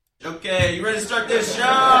Okay, you ready to start this show?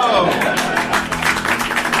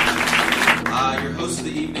 Your host of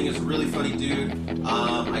the evening is a really funny dude.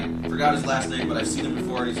 I forgot his last name, but I've seen him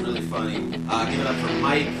before, and he's really funny. Give it up for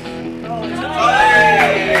Mike.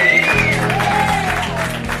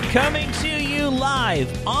 Coming to you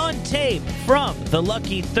live on tape from the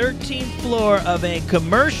lucky 13th floor of a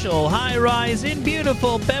commercial high-rise in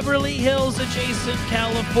beautiful Beverly Hills adjacent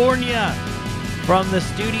California. From the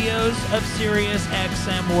studios of Sirius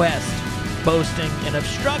XM West, boasting an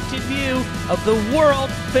obstructed view of the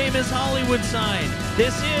world-famous Hollywood sign.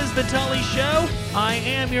 This is The Tully Show. I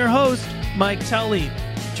am your host, Mike Tully.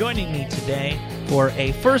 Joining me today for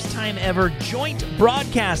a first-time ever joint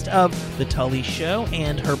broadcast of The Tully Show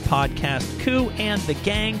and her podcast, Koo and the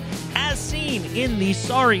Gang, as seen in the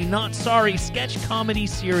Sorry Not Sorry sketch comedy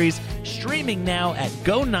series, streaming now at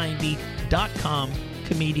go90.com,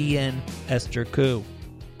 comedian Esther Koo.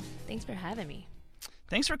 Thanks for having me.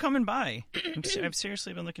 Thanks for coming by. I've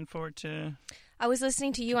seriously been looking forward to... I was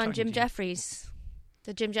listening to you on Jim Jeffries,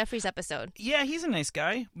 the Jim Jeffries episode. Yeah, he's a nice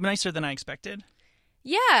guy. Nicer than I expected.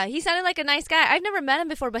 Yeah, he sounded like a nice guy. I've never met him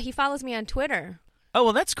before, but he follows me on Twitter. Oh,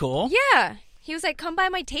 well, that's cool. Yeah. He was like, come by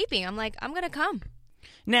my taping. I'm like, I'm going to come.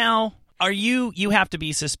 Now, you have to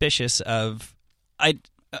be suspicious of...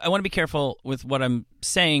 I want to be careful with what I'm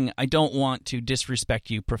saying. I don't want to disrespect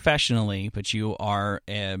you professionally, but you are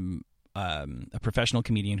a professional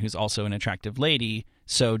comedian who's also an attractive lady,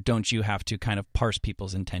 so don't you have to kind of parse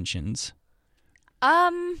people's intentions?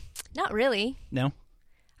 Not really. No?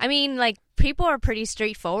 I mean, like, people are pretty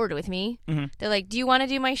straightforward with me. Mm-hmm. They're like, do you want to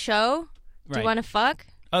do my show? Do you want to fuck?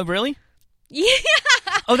 Oh, really? Yeah.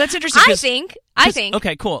 Oh, that's interesting. I think.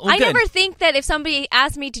 Okay, cool. Well, I good. never think that if somebody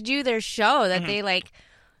asked me to do their show that they, like,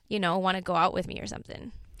 want to go out with me or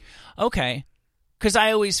something. Okay. Because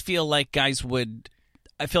I always feel like guys would...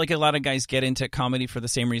 I feel like a lot of guys get into comedy for the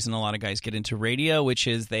same reason a lot of guys get into radio, which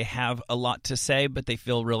is they have a lot to say, but they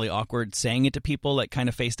feel really awkward saying it to people, like kind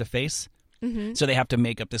of face-to-face. Mm-hmm. So they have to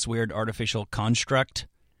make up this weird artificial construct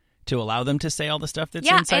to allow them to say all the stuff that's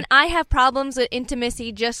inside. Yeah, and I have problems with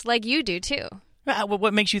intimacy just like you do, too.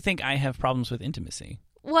 What makes you think I have problems with intimacy?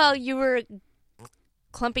 Well, you were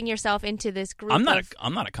clumping yourself into this group I'm not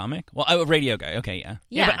a comic. Well, a radio guy. Okay,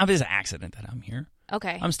 yeah. But it's an accident that I'm here.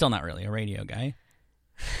 Okay. I'm still not really a radio guy.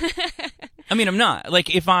 I mean, I'm not.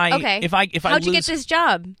 Like, if I How'd you get this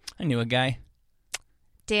job? I knew a guy.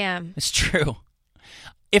 Damn. It's true.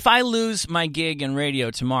 If I lose my gig in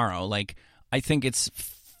radio tomorrow, like, I think it's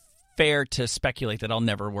fair to speculate that I'll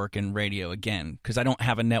never work in radio again because I don't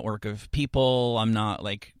have a network of people. I'm not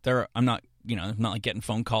like I'm not like getting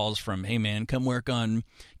phone calls from, hey man, come work on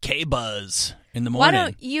K-Buzz in the morning. Why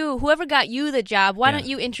don't you, whoever got you the job, why don't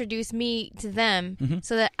you introduce me to them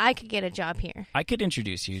so that I could get a job here? I could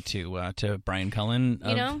introduce you to Brian Cullen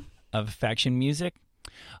of Faction Music.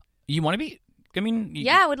 You want to be? I mean,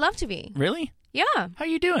 yeah, I would love to be. Really? Yeah. How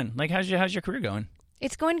you doing? Like, how's your career going?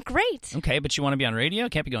 It's going great. Okay, but you want to be on radio?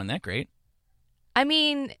 Can't be going that great. I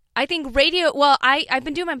mean, I think radio. Well, I've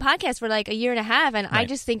been doing my podcast for like a year and a half, and I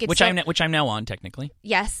just think it's which I'm now on technically.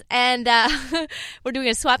 Yes, and we're doing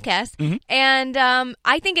a swapcast, and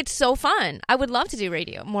I think it's so fun. I would love to do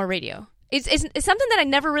more radio. It's something that I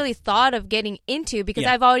never really thought of getting into because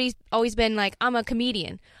I've always been like, I'm a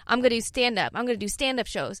comedian. I'm gonna do stand up. I'm gonna do stand up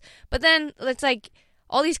shows. But then it's like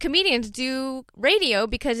all these comedians do radio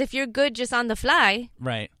because if you're good just on the fly,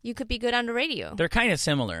 right, you could be good on the radio. They're kind of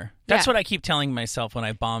similar. That's what I keep telling myself when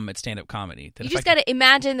I bomb at stand-up comedy. You just got to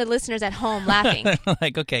imagine the listeners at home laughing.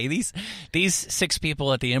 Like, okay, these 6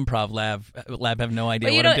 people at the improv lab have no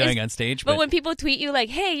idea what I'm doing on stage. But when people tweet you like,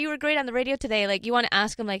 hey, you were great on the radio today, like you want to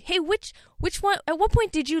ask them like, hey, which one, at what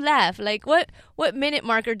point did you laugh? Like what minute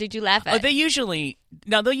marker did you laugh at? They'll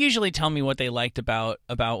usually tell me what they liked about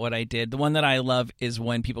what I did. The one that I love is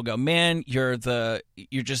when people go, man, you're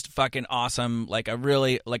just fucking awesome, like a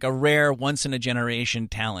rare once in a generation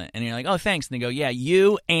talent. And you're like, oh, thanks. And they go, yeah,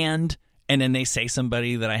 you and then they say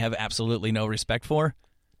somebody that I have absolutely no respect for.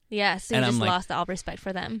 Yeah, so you just lost all respect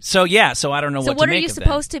for them. So, yeah, so I don't know what to make of that. So what are you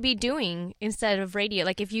supposed to be doing instead of radio?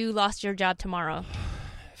 Like if you lost your job tomorrow?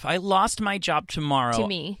 If I lost my job tomorrow... To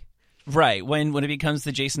me. Right, when it becomes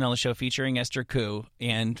the Jason Ellis Show featuring Esther Koo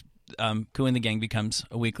and Koo and the Gang becomes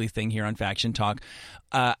a weekly thing here on Faction Talk,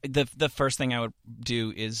 the first thing I would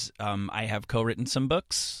do is I have co-written some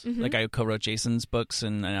books. Mm-hmm. Like I co-wrote Jason's books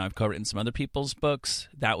and I've co-written some other people's books.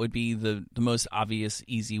 That would be the most obvious,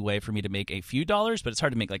 easy way for me to make a few dollars, but it's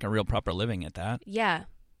hard to make like a real proper living at that. Yeah.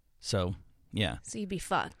 So, yeah. So you'd be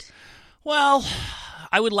fucked. Well,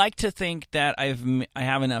 I would like to think that I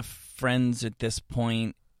have enough friends at this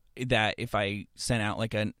point that if I sent out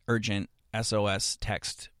like an urgent SOS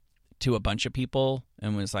text to a bunch of people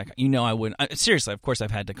and was like, I wouldn't. Seriously, of course,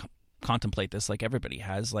 I've had to contemplate this like everybody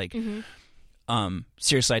has. Like,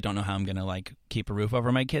 seriously, I don't know how I'm going to like keep a roof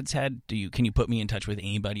over my kid's head. Can you put me in touch with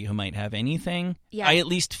anybody who might have anything? Yeah. I at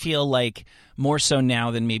least feel like more so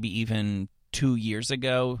now than maybe even 2 years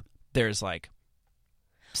ago, there's like...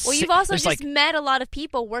 Well, you've also just met a lot of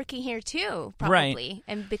people working here too, probably, right.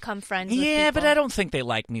 and become friends with people. Yeah, but I don't think they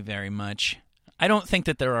like me very much. I don't think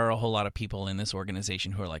that there are a whole lot of people in this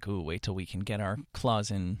organization who are like, ooh, wait till we can get our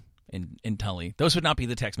claws in Tully. Those would not be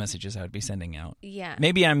the text messages I would be sending out. Yeah.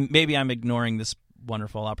 Maybe I'm ignoring this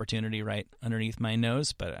wonderful opportunity right underneath my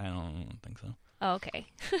nose, but I don't think so. Oh, okay.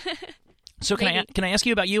 So can I ask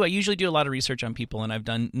you about you? I usually do a lot of research on people, and I've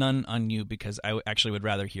done none on you because I actually would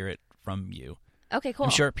rather hear it from you. Okay, cool.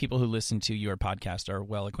 I'm sure people who listen to your podcast are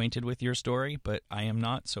well acquainted with your story, but I am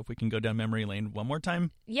not. So if we can go down memory lane one more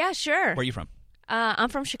time. Yeah, sure. Where are you from? I'm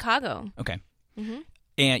from Chicago. Okay. Mm-hmm.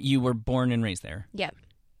 And you were born and raised there? Yep.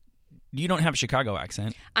 You don't have a Chicago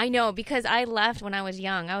accent. I know, because I left when I was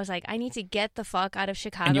young. I was like, I need to get the fuck out of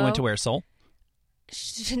Chicago. And you went to where, Seoul?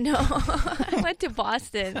 No, I went to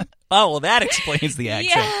Boston. Oh, well, that explains the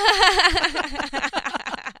accent. Yeah.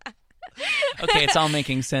 Okay, it's all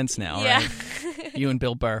making sense now, yeah. Right? You and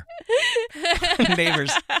Bill Burr.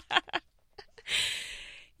 Neighbors.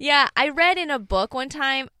 Yeah, I read in a book one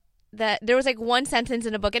time that there was like one sentence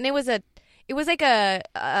in a book, and it was like a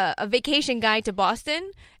vacation guide to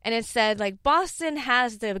Boston, and it said like Boston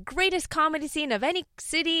has the greatest comedy scene of any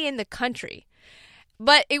city in the country.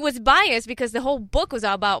 But it was biased because the whole book was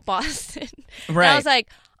all about Boston. Right. And I was like,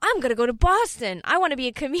 I'm going to go to Boston. I want to be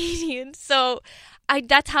a comedian. So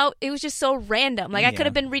that's how it was, just so random. Like I could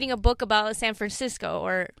have been reading a book about San Francisco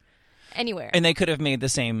or anywhere. And they could have made the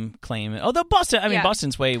same claim. Although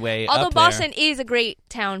Boston's way Although up Boston there. is a great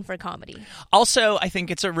town for comedy. Also, I think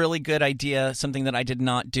it's a really good idea, something that I did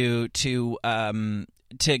not do, to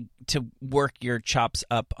work your chops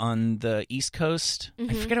up on the East Coast. Mm-hmm.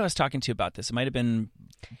 I forget who I was talking to about this. It might have been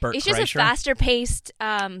Bert It's Kreischer. just a faster paced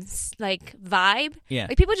like vibe. Yeah.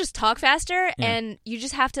 Like people just talk faster, and you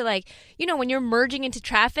just have to like, when you're merging into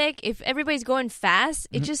traffic, if everybody's going fast,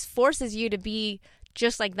 it just forces you to be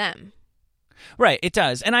just like them. Right, it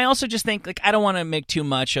does. And I also just think, like, I don't want to make too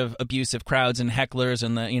much of abusive crowds and hecklers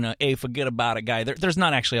and the, hey, forget about it guy. There's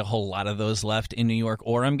not actually a whole lot of those left in New York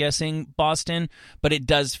or, I'm guessing, Boston. But it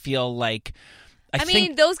does feel like... I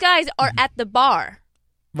mean, those guys are at the bar.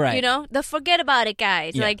 Right. The forget about it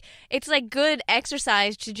guys. Yeah. Like, it's like good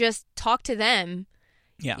exercise to just talk to them.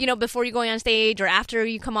 Yeah. Before you're going on stage or after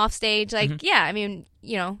you come off stage. Like, yeah, I mean,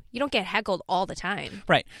 you don't get heckled all the time.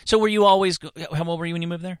 Right. So were you always... How old were you when you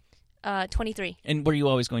moved there? 23. And were you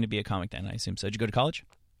always going to be a comic then, I assume? So did you go to college?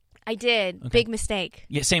 I did. Okay. Big mistake.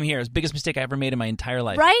 Yeah, same here. It was the biggest mistake I ever made in my entire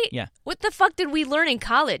life. Right? Yeah. What the fuck did we learn in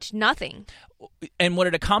college? Nothing. And what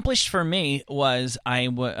it accomplished for me was we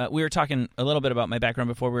were talking a little bit about my background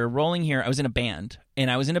before we were rolling here. I was in a band, and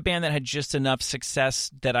I was in a band that had just enough success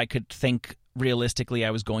that I could think realistically I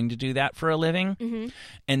was going to do that for a living. Mm-hmm.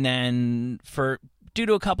 And then due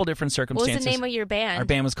to a couple different circumstances. What was the name of your band? Our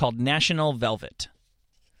band was called National Velvet.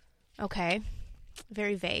 Okay.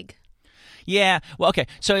 Very vague. Yeah. Well, okay.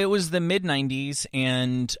 So it was the mid-'90s,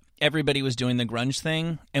 and everybody was doing the grunge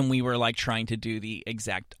thing, and we were, like, trying to do the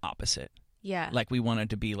exact opposite. Yeah. Like, we wanted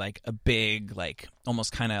to be, like, a big, like,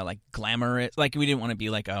 almost kind of, like, glamorous. Like, we didn't want to be,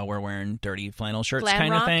 like, we're wearing dirty flannel shirts Glam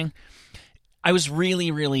kind rock? of thing. I was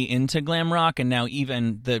really, really into glam rock, and now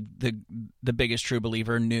even the biggest true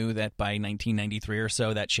believer knew that by 1993 or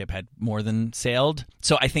so, that ship had more than sailed.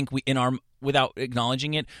 So I think without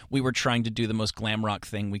acknowledging it, we were trying to do the most glam rock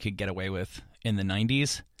thing we could get away with in the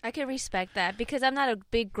 90s. I can respect that because I'm not a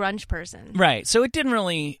big grunge person. Right. So it didn't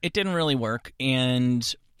really work,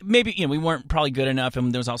 and maybe we weren't probably good enough,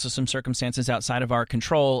 and there was also some circumstances outside of our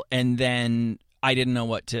control, and then I didn't know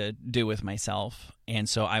what to do with myself. And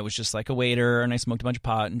so I was just like a waiter, and I smoked a bunch of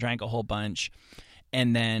pot and drank a whole bunch.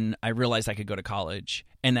 And then I realized I could go to college,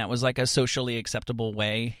 and that was like a socially acceptable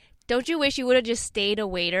way. Don't you wish you would have just stayed a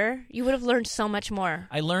waiter? You would have learned so much more.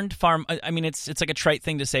 I learned I mean, it's like a trite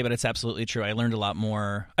thing to say, but it's absolutely true. I learned a lot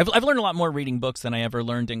more. I've learned a lot more reading books than I ever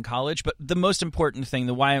learned in college. But the most important thing,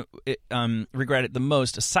 the why I regret it the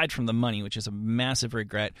most, aside from the money, which is a massive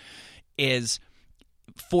regret, is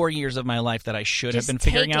 4 years of my life that I should have been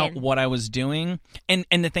figuring out what I was doing. And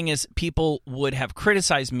the thing is, people would have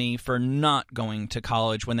criticized me for not going to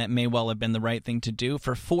college when that may well have been the right thing to do.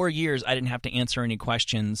 For 4 years, I didn't have to answer any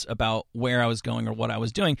questions about where I was going or what I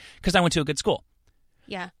was doing because I went to a good school.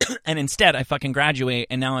 Yeah. And instead, I fucking graduate,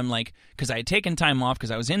 and now I'm like, because I had taken time off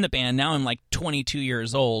because I was in the band, now I'm like 22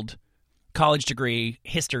 years old, college degree,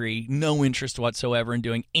 history, no interest whatsoever in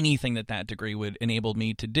doing anything that degree would enable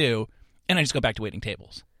me to do, and I just go back to waiting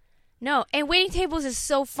tables. No, and waiting tables is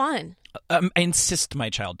so fun. I insist my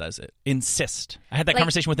child does it. Insist. I had that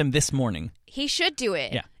conversation with him this morning. He should do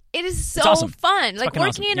it. Yeah. It is so awesome. fun. It's like fucking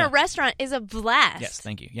working awesome. in a restaurant is a blast. Yes,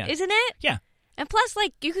 thank you. Yeah. Isn't it? Yeah. And plus,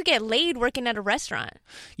 like, you could get laid working at a restaurant.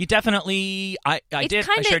 You definitely, I did. It's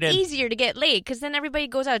kind of of easier to get laid because then everybody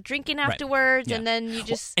goes out drinking afterwards, Yeah. and then you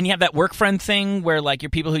just And you have that work friend thing where like you're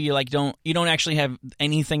people who you like don't actually have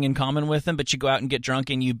anything in common with them, but you go out and get drunk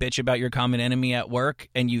and you bitch about your common enemy at work,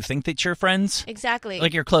 and you think that you're friends. exactly.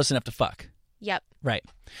 Like you're close enough to fuck. Yep. Right.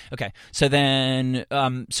 Okay. So then,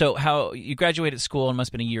 so how you graduated school, and it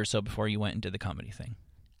must have been a year or so before you went into the comedy thing.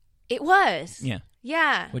 It was. Yeah.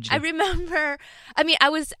 Yeah. What'd you do? I remember. I mean, I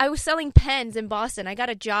was selling pens in Boston. I got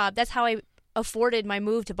a job. That's how I afforded my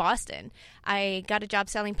move to Boston. I got a job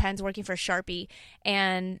selling pens, working for Sharpie,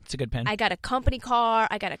 and It's a good pen. I got a company car.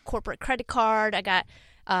 I got a corporate credit card. I got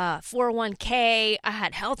 401k. I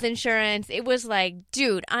had health insurance. It was like,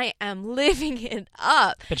 dude, I am living it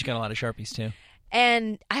up. Bet you got a lot of Sharpies too.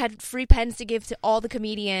 And I had free pens to give to all the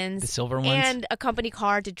comedians. The silver ones? And a company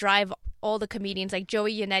car to drive all the comedians. Like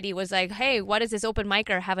Joey Yannetti was like, hey, why does this open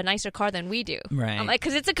micer have a nicer car than we do? Right. I'm like,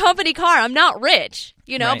 because it's a company car. I'm not rich,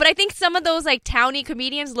 you know? Right. But I think some of those like towny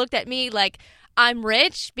comedians looked at me like I'm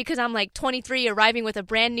rich because I'm like 23 arriving with a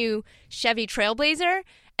brand new Chevy Trailblazer.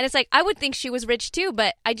 And it's like, I would think she was rich too,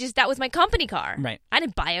 but that was my company car. Right. I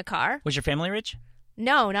didn't buy a car. Was your family rich?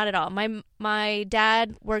 No, not at all. My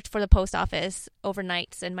dad worked for the post office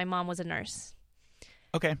overnights, and my mom was a nurse.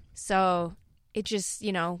 Okay. So it just,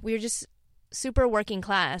 we were just super working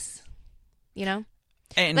class, And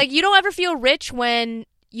Like, you don't ever feel rich when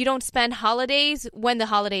you don't spend holidays when the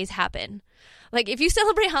holidays happen. Like, if you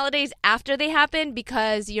celebrate holidays after they happen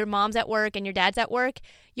because your mom's at work and your dad's at work,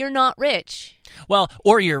 you're not rich. well,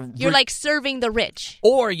 or you're You're like serving the rich.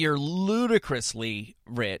 or you're ludicrously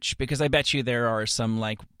rich, because I bet you there are some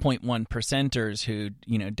like 0.1 percenters who,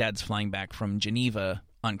 dad's flying back from Geneva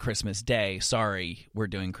on Christmas Day. Sorry, we're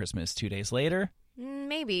doing Christmas 2 days later.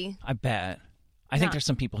 Maybe. I bet. I think No. there's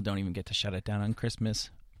some people who don't even get to shut it down on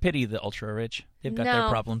Christmas. Pity the ultra rich. They've got their No.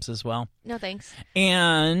 problems as well. No thanks.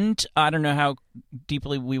 And I don't know how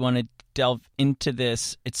deeply we want to delve into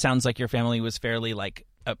this. It sounds like your family was fairly like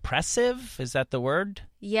oppressive. Is that the word?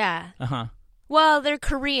 Yeah. Uh-huh. Well, they're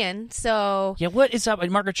Korean, so Yeah, what is up?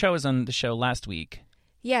 Margaret Cho was on the show last week.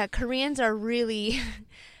 yeah, Koreans are really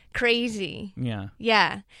crazy. Yeah.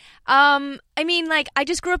 Yeah. I mean, like, I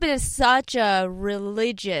just grew up in such a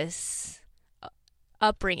religious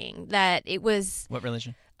upbringing that it was What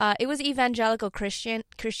religion? evangelical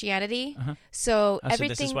Christianity. Uh-huh. So Oh,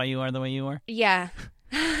 everything. so this is why you are the way you are? Yeah.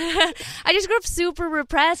 I just grew up super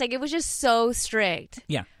repressed. Like, it was just so strict.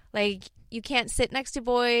 Yeah. Like, you can't sit next to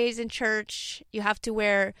boys in church. You have to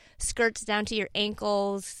wear skirts down to your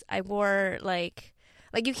ankles. I wore like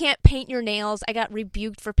you can't paint your nails. I got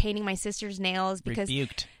rebuked for painting my sister's nails because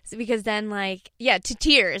then to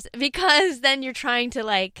tears, because then you're trying to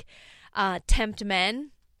like tempt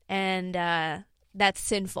men, and that's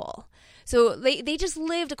sinful. So they just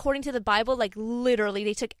lived according to the Bible, like literally.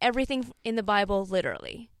 They took everything in the Bible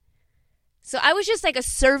literally. So I was just like a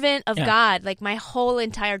servant of God, like my whole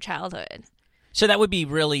entire childhood. So that would be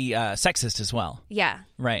really sexist as well. Yeah.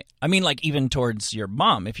 Right. I mean, like, even towards your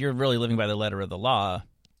mom, if you're really living by the letter of the law.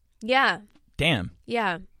 Yeah. Damn.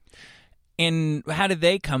 Yeah. And how did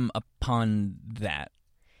they come upon that?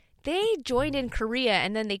 They joined in Korea,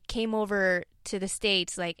 and then they came over to the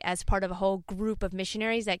States, like, as part of a whole group of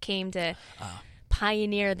missionaries that came to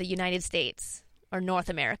pioneer the United States, or North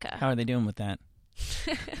America. How are they doing with that?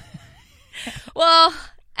 Well,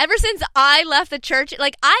 ever since I left the church,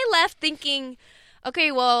 like, I left thinking,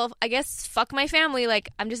 okay, well, I guess fuck my family. Like,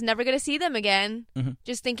 I'm just never going to see them again. Mm-hmm.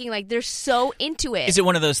 Just thinking, like, they're so into it. Is it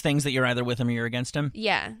one of those things that you're either with them or you're against them?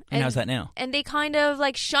 Yeah. And how's that now? And they kind of,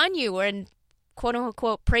 like, shun you and,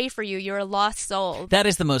 quote-unquote, pray for you. You're a lost soul. That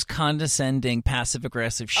is the most condescending,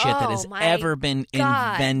 passive-aggressive shit that has my ever been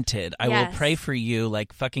God. invented. I will Yes. pray for you,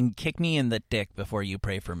 like, fucking kick me in the dick before you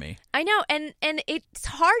pray for me. I know, and it's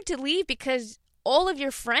hard to leave because all of your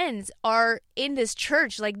friends are in this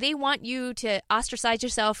church. Like, they want you to ostracize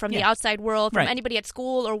yourself from the outside world, from Right. anybody at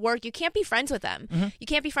school or work. You can't be friends with them. Mm-hmm. You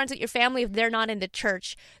can't be friends with your family if they're not in the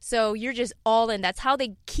church. So you're just all in. That's how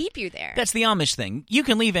they keep you there. That's the Amish thing. You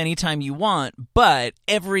can leave anytime you want, but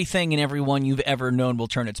everything and everyone you've ever known will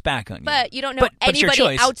turn its back on you. But you don't know But it's your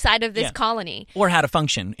anybody choice. outside of this Yeah. colony. Or how to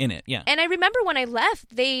function in it, yeah. And I remember when I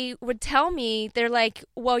left, they would tell me, they're like,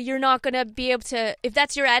 well, you're not going to be able to, if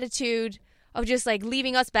that's your attitude, of just like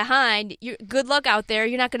leaving us behind. Good luck out there.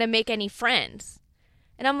 You're not going to make any friends.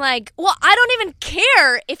 And I'm like, well, I don't even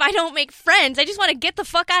care if I don't make friends. I just want to get the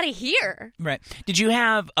fuck out of here. Right. Did you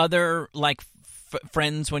have other like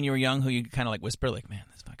friends when you were young who you kind of like whisper like, man,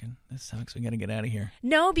 this sucks. We got to get out of here.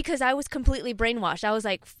 No, because I was completely brainwashed. I was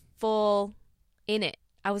like full in it.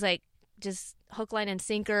 I was like just hook, line, and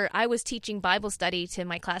sinker. I was teaching Bible study to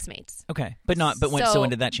my classmates. Okay. So when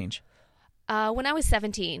did that change? When I was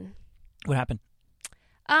 17. What happened?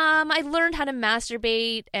 I learned how to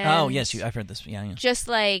masturbate. And oh, yes. I've heard this. Yeah. Just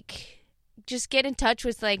get in touch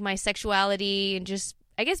with like my sexuality and just,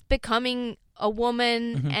 I guess, becoming a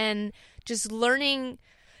woman and just learning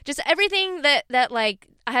just everything that like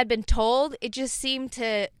I had been told. It just seemed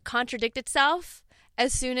to contradict itself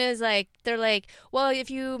as soon as like they're like, well,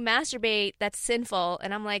 if you masturbate, that's sinful.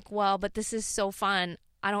 And I'm like, well, but this is so fun.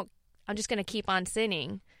 I'm just going to keep on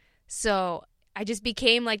sinning. So I just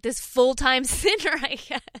became like this full-time sinner, I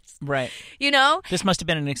guess. Right. You know? This must have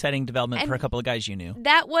been an exciting development for a couple of guys you knew.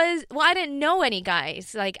 That was, well, I didn't know any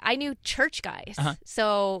guys. Like, I knew church guys.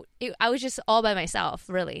 So I was just all by myself,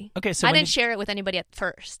 really. Okay, so I didn't share it with anybody at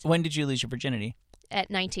first. When did you lose your virginity? At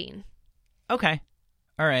 19. Okay.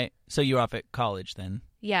 All right. So you were off at college then?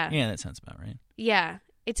 Yeah. Yeah, that sounds about right. Yeah.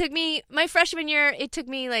 It took me, my freshman year, it took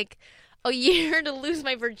me like a year to lose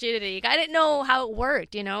my virginity. I didn't know how it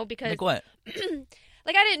worked, you know, because like what?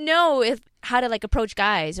 Like I didn't know how to like approach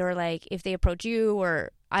guys or like if they approach you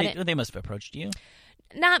or they must have approached you.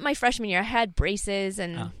 Not my freshman year. I had braces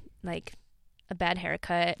and like a bad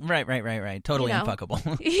haircut. Right. Totally unfuckable.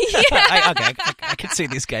 Yeah. I could see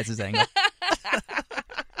these guys as angle.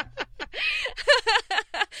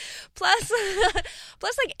 Plus,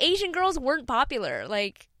 like Asian girls weren't popular.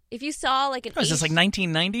 Like if you saw like an was this like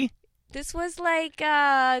 1990? This was like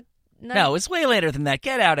no, it's way later than that.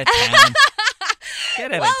 Get out of town.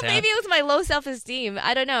 Get out of town. Maybe it was my low self-esteem.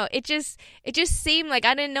 I don't know. It just seemed like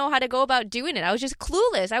I didn't know how to go about doing it. I was just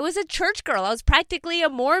clueless. I was a church girl. I was practically a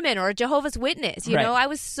Mormon or a Jehovah's Witness. You know, I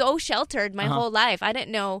was so sheltered my whole life. I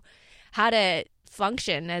didn't know how to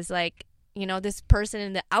function as like, you know, this person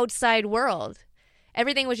in the outside world.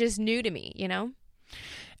 Everything was just new to me, you know?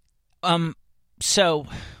 So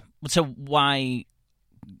why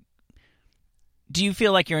do you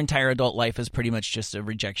feel like your entire adult life is pretty much just a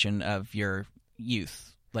rejection of your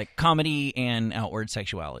youth, like comedy and outward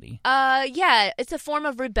sexuality? Yeah, it's a form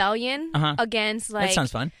of rebellion against like that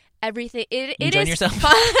sounds fun. Everything. It enjoying is yourself?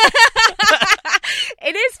 Fun.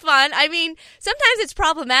 It is fun. I mean, sometimes it's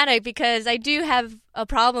problematic because I do have a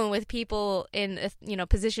problem with people in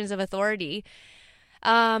positions of authority.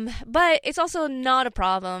 But it's also not a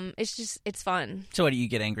problem. It's fun. So what do you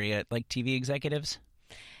get angry at, like TV executives?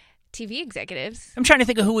 TV executives? I'm trying to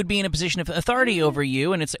think of who would be in a position of authority over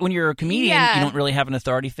you, and it's when you're a comedian, you don't really have an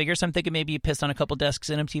authority figure, so I'm thinking maybe you pissed on a couple desks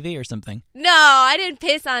in MTV or something. No, I didn't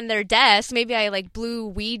piss on their desks. Maybe I like blew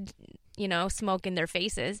weed, smoke in their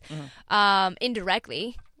faces,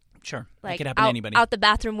 indirectly. Sure, like it could happen to anybody. Out the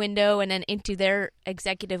bathroom window and then into their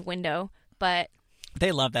executive window, but...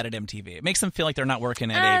 They love that at MTV. It makes them feel like they're not working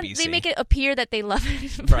at ABC. They make it appear that they love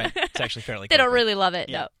it. Right. It's actually fairly They don't really love it,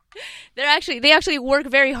 no. They actually work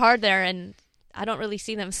very hard there, and I don't really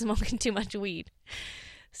see them smoking too much weed.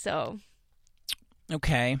 So...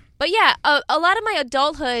 Okay. But yeah, a lot of my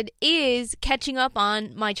adulthood is catching up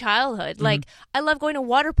on my childhood. Mm-hmm. Like, I love going to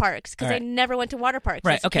water parks because I never went to water parks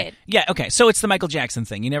as a kid. Yeah, okay. So it's the Michael Jackson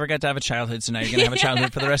thing. You never got to have a childhood, so now you're going to have a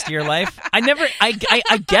childhood for the rest of your life. I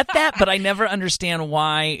get that, but I never understand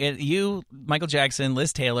why Michael Jackson,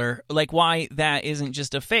 Liz Taylor, like why that isn't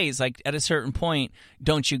just a phase. Like, at a certain point,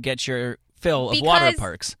 don't you get your fill of water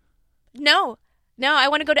parks? No, I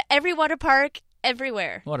want to go to every water park.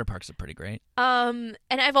 Everywhere. Water parks are pretty great. And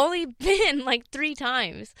I've only been like 3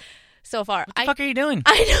 times so far. What the fuck are you doing?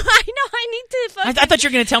 I know. I need to fucking... I thought you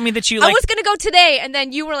were going to tell me that you I was going to go today, and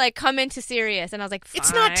then you were like, come into Sirius. And I was like, fine.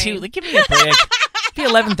 It's not too... Like, give me a break.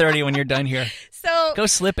 It'll be 11:30 when you're done here. So... Go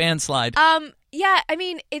slip and slide. Yeah, I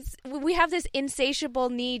mean, we have this insatiable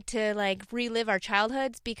need to like relive our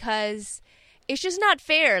childhoods because it's just not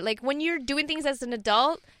fair. Like, when you're doing things as an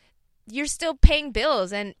adult... You're still paying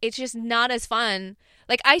bills, and it's just not as fun.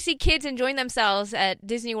 Like, I see kids enjoying themselves at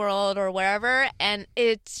Disney World or wherever, and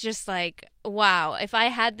it's just like, wow, if I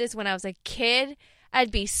had this when I was a kid,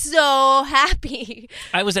 I'd be so happy.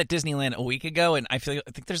 I was at Disneyland a week ago, and I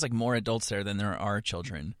think there's like more adults there than there are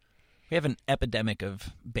children. We have an epidemic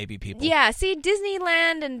of baby people. Yeah, see,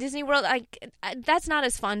 Disneyland and Disney World, that's not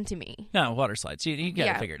as fun to me. No, water slides. You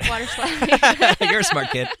got it figured out. Water slides. You're a smart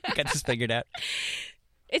kid. You got this figured out.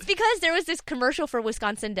 It's because there was this commercial for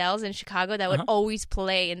Wisconsin Dells in Chicago that would always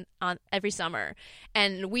play on every summer,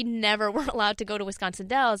 and we never were allowed to go to Wisconsin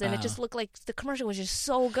Dells, and it just looked like the commercial was just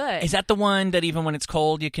so good. Is that the one that even when it's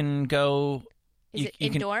cold you can go? Is it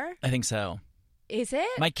indoor? I think so. Is it?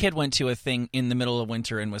 My kid went to a thing in the middle of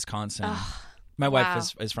winter in Wisconsin. My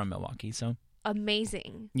wife is from Milwaukee, so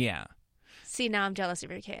amazing. Yeah. See, now I'm jealous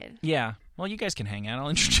of your kid. Yeah. Well, you guys can hang out. I'll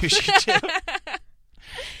introduce you to.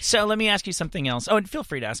 So let me ask you something else. Oh, and feel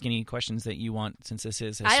free to ask any questions that you want, since this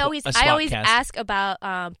is I always ask about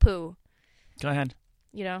poo. Go ahead.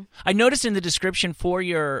 You know, I noticed in the description for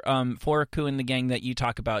your for Koo and the Gang that you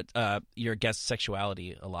talk about your guest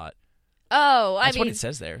sexuality a lot. Oh, That's what it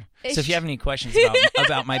says there. So if you have any questions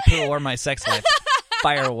about my poo or my sex life,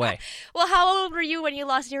 fire away. Well, how old were you when you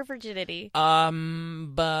lost your virginity? I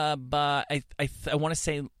want to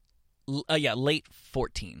say, late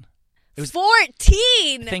 14. It was 14.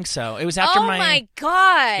 I think so. It was after my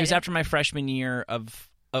god. It was after my freshman year of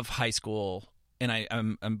high school, and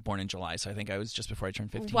I'm born in July, so I think I was just before I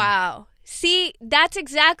turned 15. Wow. See, that's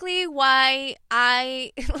exactly why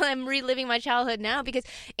I am reliving my childhood now, because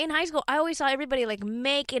in high school I always saw everybody like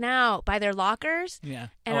making out by their lockers. Yeah.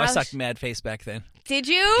 And I sucked mad face back then. Did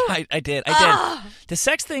you? I did. The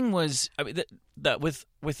sex thing was, I mean,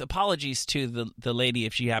 with apologies to the lady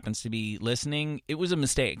if she happens to be listening, it was a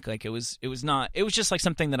mistake. Like it was not. It was just like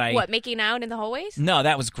something that I making out in the hallways? No,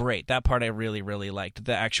 that was great. That part I really really liked.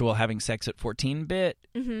 The actual having sex at 14 bit,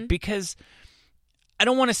 because I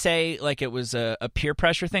don't want to say like it was a peer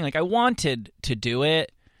pressure thing. Like I wanted to do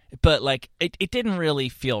it, but like it didn't really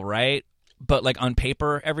feel right. But like on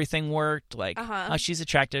paper, everything worked. Like, oh, she's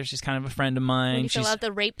attractive. She's kind of a friend of mine. When you fill out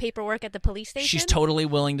the rape paperwork at the police station? She's totally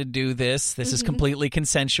willing to do this. This is completely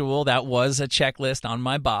consensual. That was a checklist on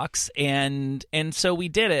my box. And so we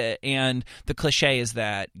did it. And the cliche is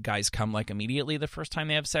that guys come like immediately the first time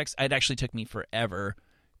they have sex. It actually took me forever.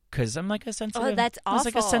 Because I'm like a sensitive. Oh, that's awful. I was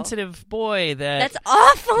like a sensitive boy. That's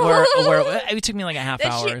awful. Where it took me like a half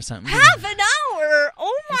hour or something. Half an hour?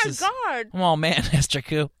 Oh my god. Oh man, Esther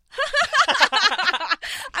Koo.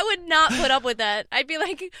 I would not put up with that. I'd be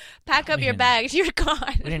like, pack up your bags. You're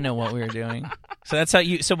gone. We didn't know what we were doing. So that's how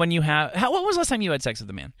you. So when you have, what was the last time you had sex with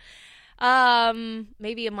a man?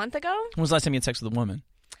 Maybe a month ago. When was the last time you had sex with a woman?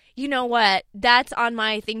 You know what? That's on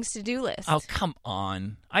my things to do list. Oh, come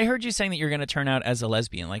on. I heard you saying that you're going to turn out as a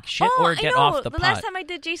lesbian. Like, shit or get off the pot. The last time I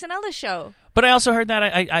did Jason Ellis show. But I also heard that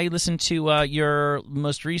I listened to your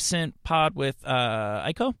most recent pod with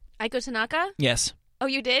Aiko. Aiko Tanaka? Yes. Oh,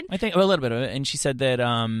 you did? I think a little bit of it. And she said that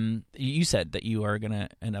you said that you are going to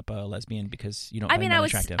end up a lesbian because you don't find men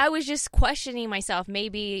attractive. I was just questioning myself.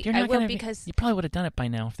 Maybe I will because... You probably would have done it by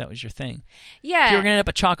now if that was your thing. Yeah. If you were going to end up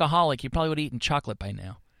a chocoholic, you probably would have eaten chocolate by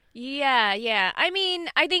now. Yeah. I mean,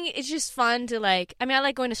 I think it's just fun to like. I mean, I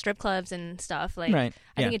like going to strip clubs and stuff. Like, right.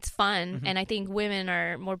 I think it's fun, and I think women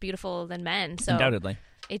are more beautiful than men. So undoubtedly,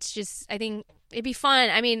 it's just. I think it'd be fun.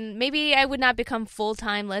 I mean, maybe I would not become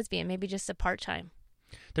full-time lesbian. Maybe just a part-time.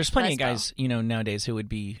 There's plenty of guys, nowadays who would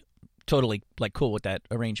be totally like cool with that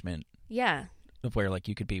arrangement. Yeah. Of where like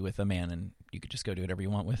you could be with a man and you could just go do whatever you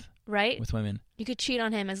want with. Right. With women. You could cheat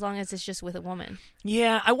on him as long as it's just with a woman.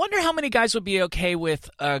 Yeah, I wonder how many guys would be okay with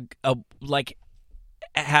I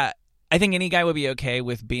think any guy would be okay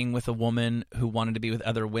with being with a woman who wanted to be with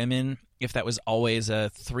other women if that was always a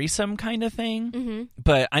threesome kind of thing. Mm-hmm.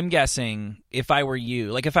 But I'm guessing if I were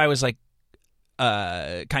you, like if I was like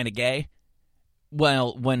kind of gay,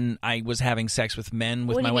 well, when I was having sex with men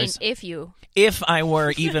with my wife, if I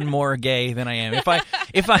were even more gay than I am, if I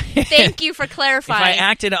thank you for clarifying. If I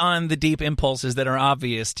acted on the deep impulses that are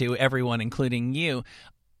obvious to everyone, including you,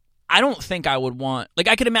 I don't think I would want. Like,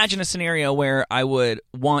 I could imagine a scenario where I would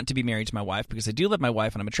want to be married to my wife because I do love my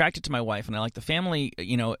wife and I'm attracted to my wife and I like the family,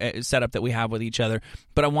 setup that we have with each other.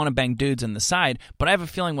 But I want to bang dudes on the side. But I have a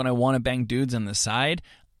feeling when I want to bang dudes on the side,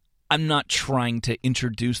 I'm not trying to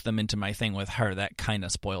introduce them into my thing with her. That kind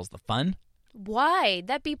of spoils the fun. Why?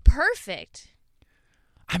 That'd be perfect.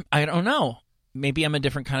 I don't know. Maybe I'm a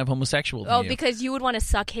different kind of homosexual than you. Oh, because you would want to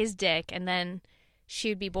suck his dick and then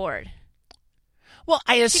she'd be bored. Well,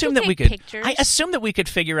 I assume that we could. Pictures. I assume that we could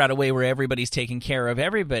figure out a way where everybody's taking care of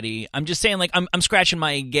everybody. I'm just saying, like, I'm scratching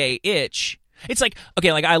my gay itch. It's like,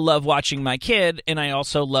 okay, like I love watching my kid, and I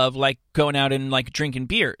also love like going out and like drinking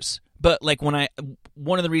beers. But like one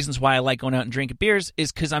of the reasons why I like going out and drinking beers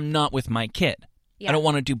is because I'm not with my kid. Yeah. I don't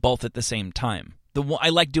want to do both at the same time. I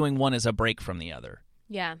like doing one as a break from the other.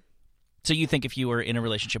 Yeah. So you think if you were in a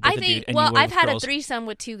relationship with a dude and you were I've with had girls, a threesome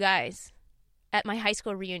with 2 guys at my high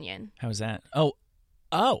school reunion. How was that?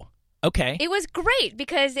 Oh, okay. It was great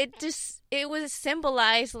because it was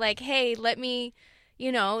symbolized like, hey, let me,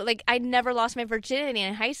 you know, like I never lost my virginity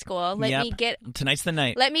in high school. Tonight's the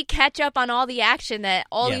night. Let me catch up on all the action that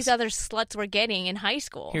all Yes. these other sluts were getting in high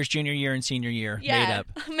school. Here's junior year and senior year made up.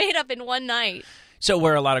 Made up in one night. So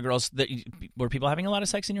were a lot of girls were people having a lot of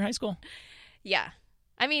sex in your high school? Yeah.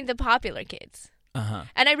 I mean, the popular kids. Uh-huh.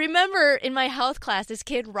 And I remember in my health class, this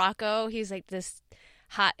kid, Rocco, he's like this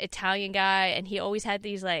hot Italian guy, and he always had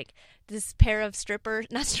these like this pair of this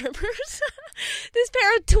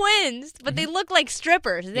pair of twins, but they look like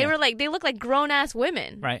strippers. They look like grown ass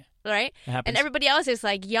women. Right. Right? It happens. And everybody else is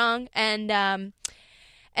like young, and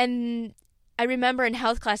I remember in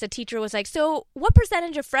health class, a teacher was like, so what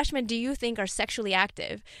percentage of freshmen do you think are sexually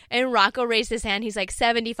active? And Rocco raised his hand. He's like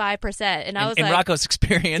 75%. And I was like, in Rocco's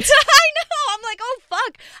experience. I know. I'm like, oh,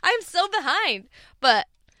 fuck. I'm so behind. But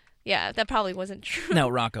yeah, that probably wasn't true. No,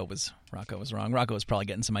 Rocco was wrong. Rocco was probably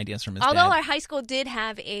getting some ideas from his Although dad. our high school did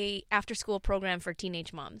have a after-school program for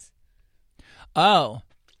teenage moms. Oh.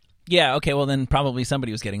 Yeah, okay, well then probably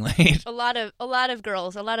somebody was getting laid. A lot of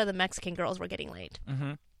girls, a lot of the Mexican girls were getting laid.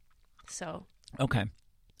 Mm-hmm. So. Okay.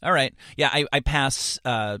 All right. Yeah, I pass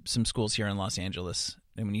some schools here in Los Angeles.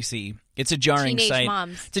 And when you see, it's a jarring Teenage sight.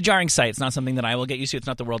 moms. It's a jarring sight. It's not something that I will get used to. It's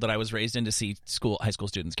not the world that I was raised in to see high school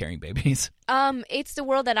students carrying babies. It's the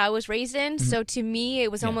world that I was raised in. Mm-hmm. So to me,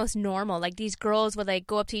 it was almost normal. Like these girls would like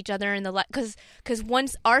go up to each other in the because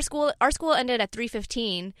once our school ended at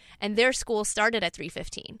 3:15 and their school started at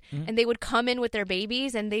 3:15, and they would come in with their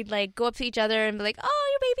babies and they'd like go up to each other and be like, "Oh,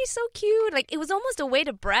 your baby's so cute!" Like it was almost a way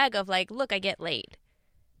to brag of like, "Look, I get laid."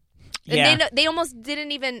 Yeah. And they almost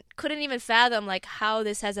couldn't even fathom like how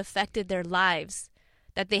this has affected their lives,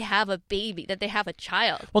 that they have a baby, that they have a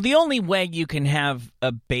child. Well, the only way you can have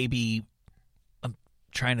a baby, I'm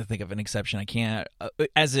trying to think of an exception, I can't,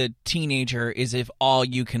 as a teenager, is if all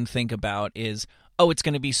you can think about is, oh, it's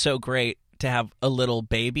going to be so great to have a little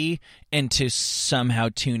baby, and to somehow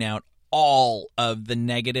tune out all of the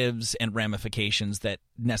negatives and ramifications that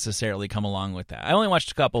necessarily come along with that. I only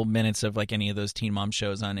watched a couple minutes of like any of those teen mom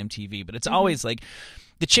shows on MTV, but it's always like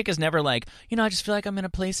the chick is never like, I just feel like I'm in a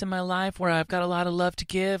place in my life where I've got a lot of love to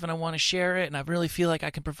give and I want to share it and I really feel like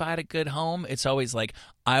I can provide a good home. It's always like,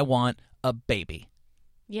 I want a baby.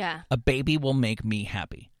 Yeah. A baby will make me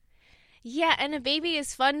happy. Yeah, and a baby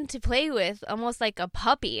is fun to play with, almost like a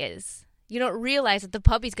puppy is. You don't realize that the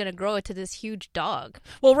puppy's going to grow into this huge dog.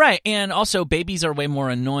 Well, right. And also, babies are way more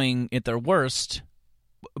annoying at their worst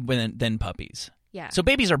than puppies. Yeah. So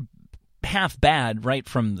babies are half bad right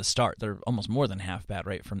from the start. They're almost more than half bad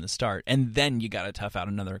right from the start. And then you got to tough out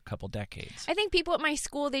another couple decades. I think people at my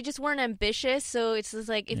school, they just weren't ambitious. So it's just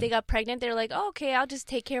like if they got pregnant, they're like, oh, okay, I'll just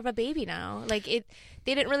take care of a baby now. Like they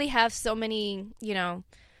didn't really have so many,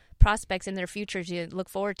 prospects in their future to look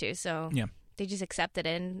forward to. So yeah. They just accepted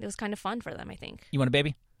it, and it was kind of fun for them, I think. You want a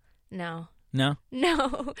baby? No. No?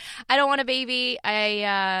 No. I don't want a baby.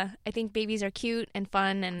 I think babies are cute and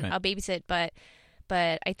fun, and right. I'll babysit, but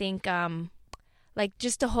I think like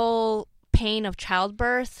just the whole pain of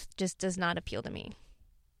childbirth just does not appeal to me.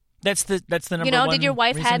 That's the number one. Did your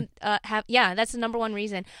wife reason? have? Yeah, that's the number one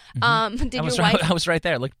reason. Mm-hmm. Did your wife? I was right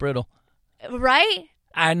there. It looked brutal. Right?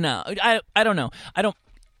 I know. I don't know.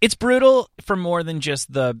 It's brutal for more than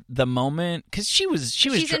just the moment, because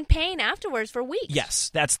she's in pain afterwards for weeks. Yes,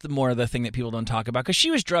 that's more the thing that people don't talk about, because she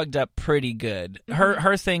was drugged up pretty good. Mm-hmm.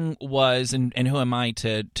 Her thing was, and who am I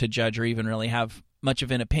to judge or even really have much of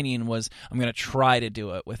an opinion, was I'm going to try to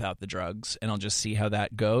do it without the drugs, and I'll just see how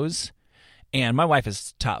that goes. And my wife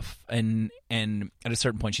is tough, and at a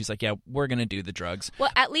certain point she's like, yeah, we're going to do the drugs. Well,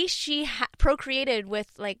 at least she procreated with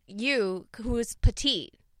like you, who's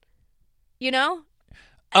petite.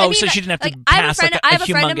 So she didn't have to pass I have a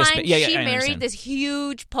friend of humongous... mine, she married this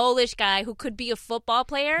huge Polish guy who could be a football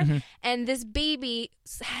player, and this baby's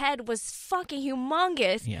head was fucking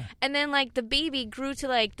humongous. Yeah. And then, like, the baby grew to,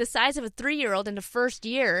 like, the size of a 3-year-old in the first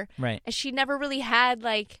year. Right. And she never really had,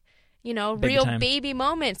 like, baby real time. baby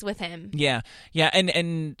moments with him. Yeah. Yeah,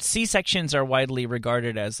 and C-sections are widely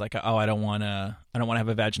regarded as, like, I don't want to have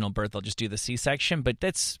a vaginal birth, I'll just do the C-section, but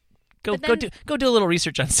that's... Go do a little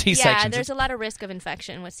research on C-sections. Yeah, there's a lot of risk of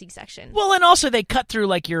infection with C-section. Well, and also they cut through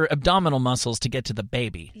like your abdominal muscles to get to the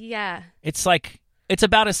baby. Yeah. It's like it's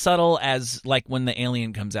about as subtle as like when the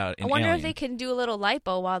alien comes out in I wonder Alien. if they can do a little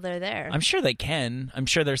lipo while they're there. I'm sure they can. I'm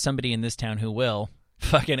sure there's somebody in this town who will.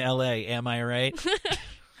 Fucking LA, am I right?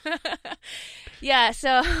 Yeah,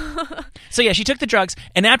 so... So yeah, she took the drugs,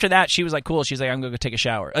 and after that, she was like, cool, she's like, I'm going to go take a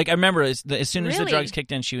shower. Like, I remember as soon as the drugs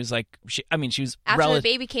kicked in, she was like, she was... After the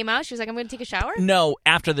baby came out, she was like, I'm going to take a shower? No,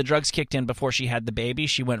 after the drugs kicked in, before she had the baby,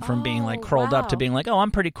 she went from being like curled up to being like, oh, I'm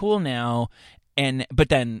pretty cool now, but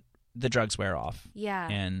then the drugs wear off. Yeah.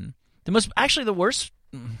 And the worst.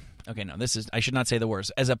 Okay, no, I should not say the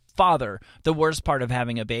worst. As a father, the worst part of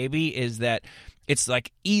having a baby is that it's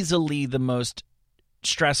like easily the most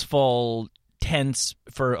stressful, tense,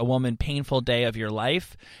 for a woman, painful day of your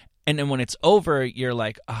life. And then when it's over, you're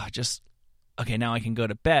like, okay, now I can go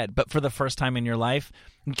to bed. But for the first time in your life,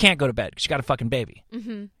 you can't go to bed because you got a fucking baby.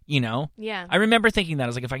 Mm-hmm. You know? Yeah. I remember thinking that. I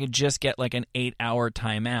was like, if I could just get like an 8-hour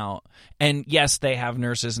timeout. And yes, they have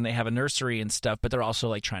nurses and they have a nursery and stuff, but they're also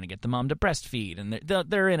like trying to get the mom to breastfeed. And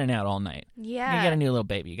they're in and out all night. Yeah. You got a new little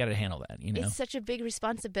baby. You got to handle that, you know? It's such a big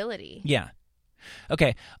responsibility. Yeah.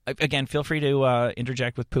 Okay. Again, feel free to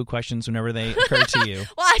interject with poo questions whenever they occur to you.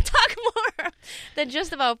 Well, I talk more than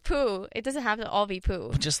just about poo. It doesn't have to all be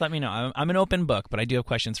poo. Just let me know. I'm an open book, but I do have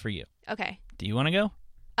questions for you. Okay. Do you want to go?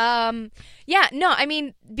 Yeah, no, I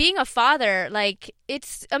mean, being a father, like,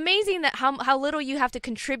 it's amazing that how little you have to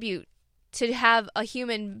contribute to have a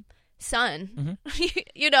human son. Mm-hmm.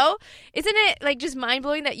 You know? Isn't it, like, just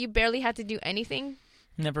mind-blowing that you barely had to do anything?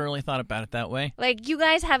 Never really thought about it that way. Like, you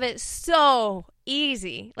guys have it so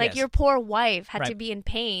easy. Like, yes. Your poor wife had right. to be in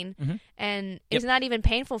pain, mm-hmm. and it's not even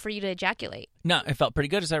painful for you to ejaculate. No, it felt pretty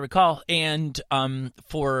good, as I recall. And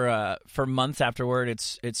for months afterward,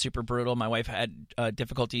 it's super brutal. My wife had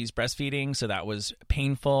difficulties breastfeeding, so that was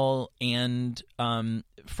painful and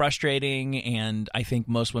frustrating. And I think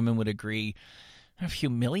most women would agree. I don't know if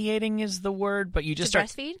humiliating is the word, but you just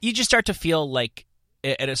breastfeed? You just start to feel like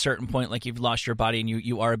at a certain point, like you've lost your body and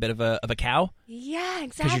you are a bit of a cow. Yeah,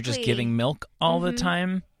 exactly. Because you're just giving milk all mm-hmm. the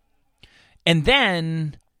time. And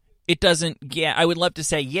then it doesn't, I would love to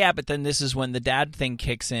say, but then this is when the dad thing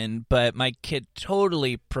kicks in. But my kid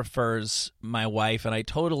totally prefers my wife, and I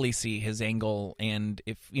totally see his angle. And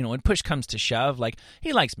if, when push comes to shove, like,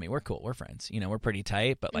 he likes me. We're cool. We're friends. We're pretty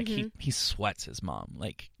tight. But, like, mm-hmm. he sweats his mom.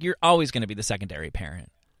 Like, you're always going to be the secondary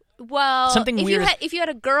parent. Well, something if weird. If you had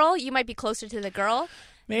a girl, you might be closer to the girl.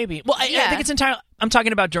 Maybe. Well, I think it's entirely. I'm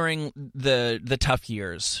talking about during the tough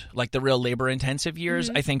years, like the real labor intensive years.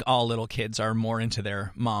 Mm-hmm. I think all little kids are more into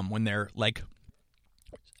their mom when they're like,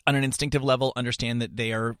 on an instinctive level, understand that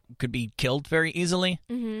they could be killed very easily.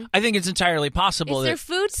 Mm-hmm. I think it's entirely possible. It's their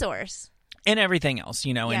food source. And everything else,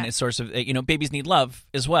 and it's source of, babies need love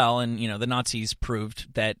as well. And, the Nazis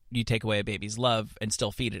proved that you take away a baby's love and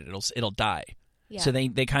still feed it, it'll die. Yeah. So they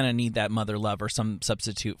kind of need that mother love or some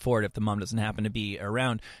substitute for it if the mom doesn't happen to be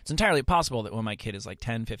around. It's entirely possible that when my kid is like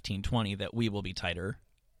 10, 15, 20 that we will be tighter,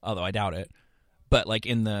 although I doubt it. But like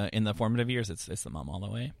in the formative years, it's the mom all the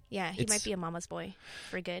way. Yeah, he might be a mama's boy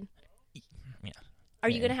for good. Yeah. Are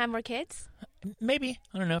you going to have more kids? Maybe.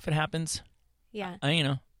 I don't know if it happens. Yeah.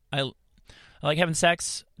 I like having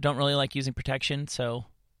sex. Don't really like using protection, so,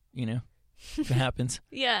 if it happens.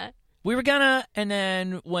 Yeah. We were gonna, and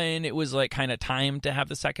then when it was like kind of time to have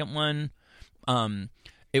the second one,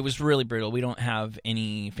 it was really brutal. We don't have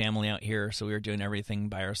any family out here, so we were doing everything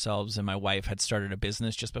by ourselves. And my wife had started a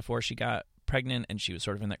business just before she got pregnant, and she was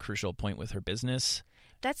sort of in that crucial point with her business.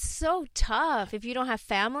 That's so tough if you don't have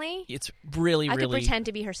family. It's really, I could pretend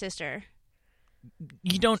to be her sister.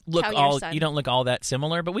 You don't look all that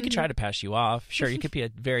similar, but we could try to pass you off. Sure, you could be a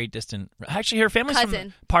very distant. Actually, her family's cousin.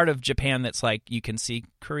 From part of Japan that's like you can see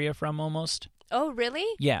Korea from almost. Oh, really?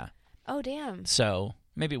 Yeah. Oh, damn. So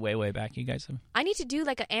maybe way back, you guys have. I need to do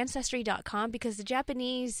like an Ancestry.com because the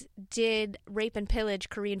Japanese did rape and pillage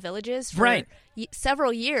Korean villages for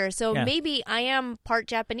several years. So maybe I am part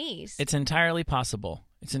Japanese. It's entirely possible.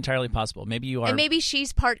 Maybe you are. And maybe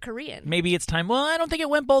she's part Korean. Maybe it's time. Well, I don't think it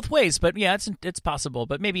went both ways, but yeah, it's possible.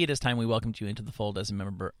 But maybe it is time we welcomed you into the fold as a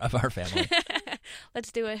member of our family.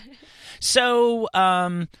 Let's do it. So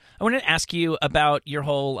I wanted to ask you about your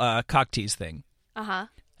whole cock tease thing. Uh-huh.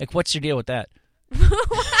 Like, what's your deal with that?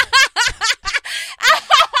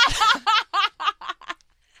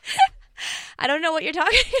 I don't know what you're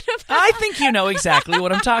talking about. I think you know exactly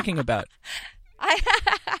what I'm talking about.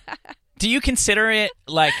 Do you consider it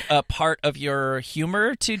like a part of your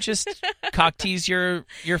humor to just cock tease your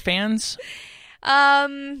fans?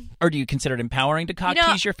 Or do you consider it empowering to cock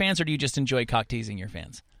tease your fans, or do you just enjoy cock teasing your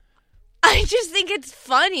fans? I just think it's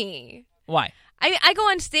funny. Why? I go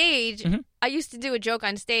on stage. Mm-hmm. I used to do a joke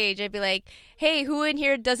on stage. I'd be like, hey, who in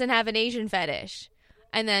here doesn't have an Asian fetish?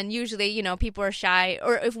 And then usually, people are shy.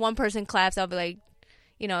 Or if one person claps, I'll be like,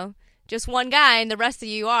 just one guy and the rest of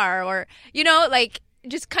you are. Or,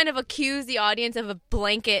 just kind of accuse the audience of a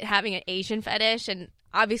blanket having an Asian fetish. And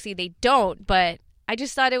obviously they don't, but I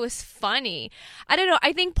just thought it was funny. I don't know.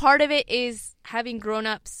 I think part of it is having grown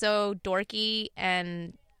up so dorky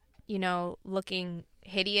and, looking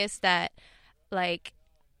hideous that, like,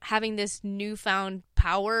 having this newfound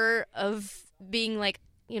power of being, like,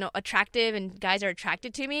 attractive and guys are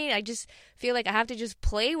attracted to me, I just feel like I have to just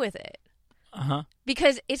play with it. Uh-huh.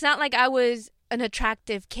 Because it's not like I was an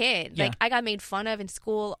attractive kid. Yeah. Like, I got made fun of in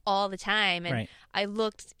school all the time, and Right. I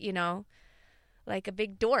looked, like a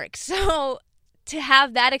big dork. So to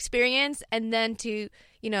have that experience and then to,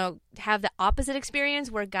 have the opposite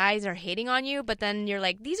experience where guys are hating on you, but then you're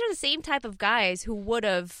like, these are the same type of guys who would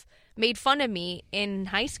have made fun of me in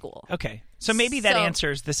high school. Okay. So maybe that So-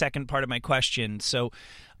 answers the second part of my question. So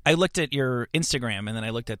I looked at your Instagram, and then I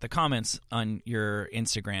looked at the comments on your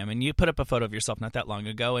Instagram, and you put up a photo of yourself not that long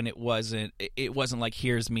ago, and it wasn't like,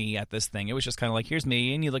 here's me at this thing. It was just kind of like, here's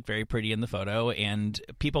me, and you look very pretty in the photo. And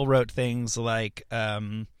people wrote things like,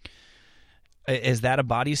 is that a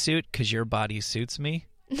bodysuit? Because your body suits me.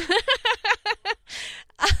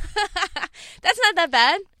 That's not that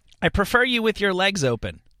bad. I prefer you with your legs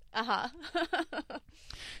open. Uh-huh.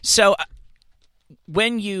 So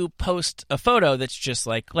when you post a photo that's just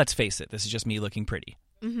like, let's face it, this is just me looking pretty,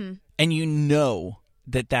 Mm-hmm. and you know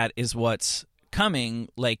that is what's coming,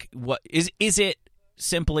 like, what is it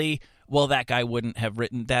simply, well, that guy wouldn't have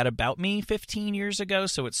written that about me 15 years ago,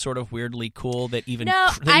 so it's sort of weirdly cool that even No,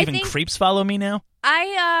 I even think- creeps follow me now?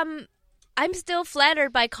 I'm still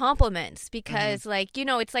flattered by compliments because,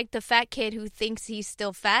 it's like the fat kid who thinks he's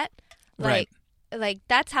still fat. Right. Like,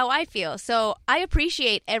 that's how I feel. So I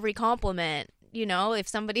appreciate every compliment. If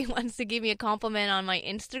somebody wants to give me a compliment on my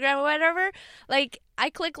Instagram or whatever, like, I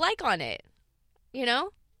click like on it,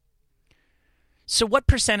 So what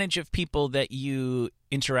percentage of people that you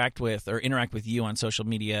interact with you on social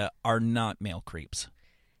media are not male creeps?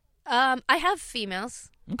 I have females,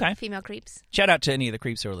 Okay. female creeps. Shout out to any of the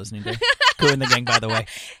creeps who are listening to Goo in the Gang, by the way.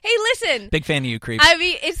 Hey, listen. Big fan of you, creeps. I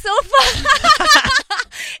mean, it's so fun.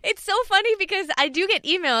 It's so funny because I do get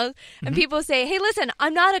emails and people say, hey, listen,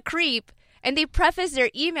 I'm not a creep. And they preface their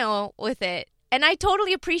email with it. And I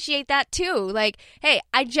totally appreciate that too. Like, hey,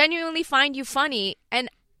 I genuinely find you funny. And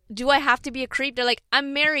do I have to be a creep? They're like,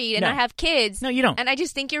 I'm married and No. I have kids. No, you don't. And I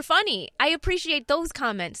just think you're funny. I appreciate those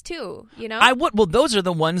comments too, I would. Well, those are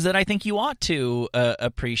the ones that I think you ought to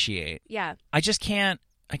appreciate. Yeah. I can't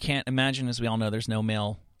imagine, as we all know, there's no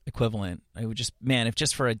male equivalent. I would just, man, if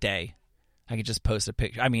just for a day, I could just post a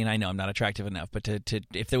picture. I mean, I know I'm not attractive enough, but to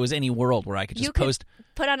if there was any world where I could just You could post,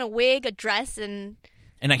 put on a wig, a dress, and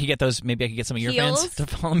and I could get those, maybe I could get some of your Heels? fans to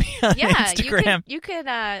follow me on yeah, Instagram. you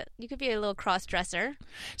could be a little cross dresser.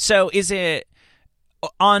 So is it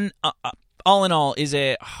on all in all, is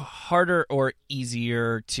it harder or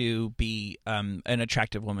easier to be an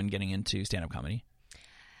attractive woman getting into stand-up comedy?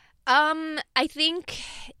 I think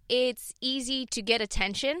it's easy to get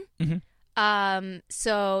attention.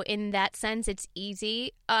 So in that sense, it's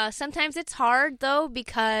easy. Sometimes it's hard though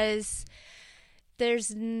because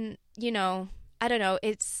there's, I don't know.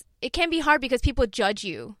 It can be hard because people judge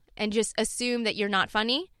you and just assume that you're not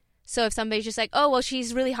funny. So if somebody's just like, oh, well,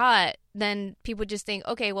 she's really hot, then people just think,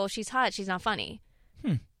 okay, well, she's hot, she's not funny.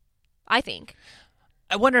 I think.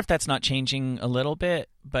 I wonder if that's not changing a little bit,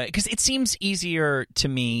 but because it seems easier to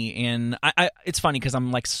me, and I it's funny because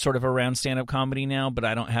I'm like sort of around stand-up comedy now, but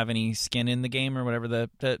I don't have any skin in the game or whatever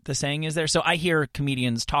the saying is there. So I hear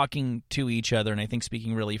comedians talking to each other, and I think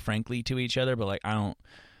speaking really frankly to each other, but like I'm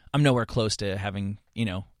nowhere close to having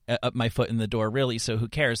up my foot in the door really. So who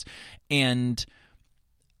cares? And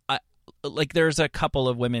like there's a couple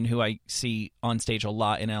of women who I see on stage a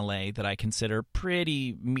lot in LA that I consider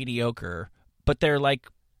pretty mediocre, but they're like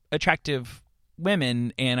attractive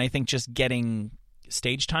women, and I think just getting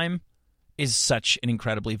stage time is such an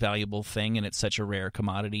incredibly valuable thing, and it's such a rare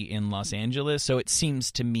commodity in Los Angeles. So it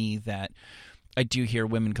seems to me that I do hear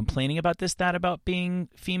women complaining about that about being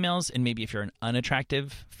females, and maybe if you're an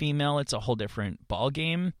unattractive female, it's a whole different ball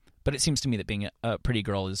game. But it seems to me that being a pretty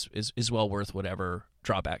girl is well worth whatever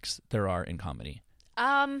drawbacks there are in comedy.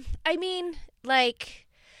 I mean, like,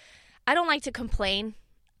 I don't like to complain.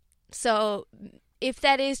 So if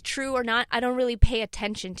that is true or not, I don't really pay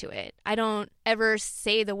attention to it. I don't ever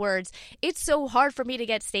say the words. It's so hard for me to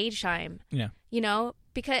get stage time. Yeah.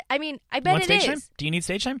 Because, I mean, I You bet want it stage is. time? Do you need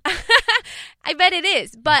stage time? I bet it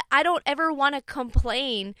is. But I don't ever want to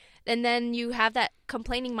complain. And then you have that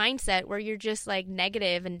complaining mindset where you're just, like,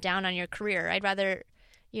 negative and down on your career. I'd rather,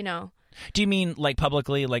 Do you mean like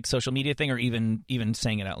publicly, like social media thing, or even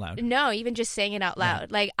saying it out loud? No, even just saying it out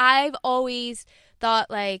loud. Like, I've always thought,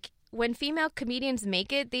 like, when female comedians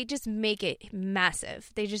make it, they just make it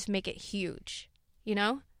massive. They just make it huge,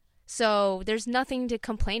 So there's nothing to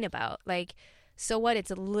complain about. Like, so what?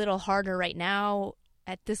 It's a little harder right now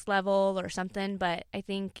at this level or something, but I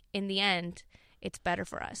think in the end, it's better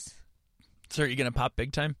for us. So are you going to pop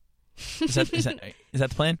big time? Is that the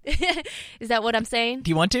plan? Is that what I'm saying? Do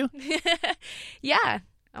you want to? Yeah,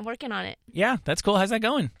 I'm working on it. Yeah, that's cool. How's that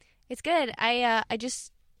going? It's good. I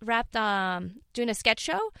just wrapped doing a sketch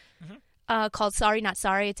show called Sorry Not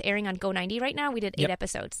Sorry. It's airing on Go90 right now. We did 8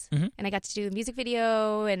 episodes. And I got to do a music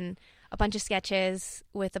video and a bunch of sketches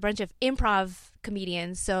with a bunch of improv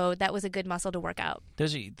comedians. So that was a good muscle to work out.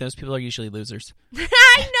 Those people are usually losers.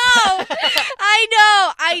 I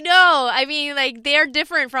know. I mean, like, they're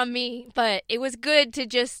different from me, but it was good to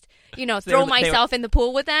just, throw myself in the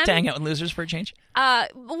pool with them. To hang out with losers for a change?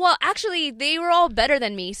 Well, actually, they were all better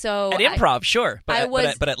than me. So at improv, sure, but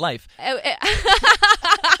at life.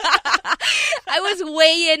 I was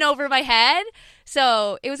way in over my head.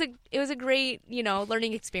 So it was a great,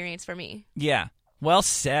 learning experience for me. Yeah. Well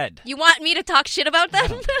said. You want me to talk shit about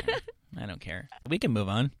them? I don't care. We can move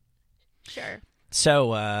on. Sure.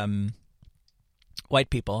 So, white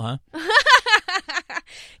people, huh?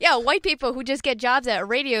 Yeah, white people who just get jobs at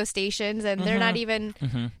radio stations and they're not even,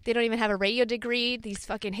 they don't even have a radio degree. These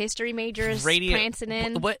fucking history majors prancing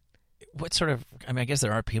in. What sort of, I guess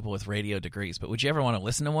there are people with radio degrees, but would you ever want to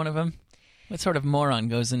listen to one of them? What sort of moron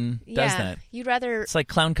goes and does that? You'd rather... It's like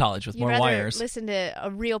clown college with more wires. Listen to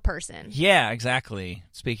a real person. Yeah, exactly.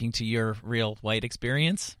 Speaking to your real white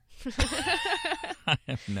experience. I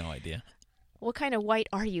have no idea. What kind of white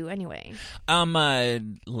are you anyway?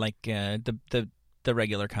 Like the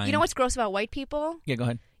regular kind. You know what's gross about white people? Yeah, go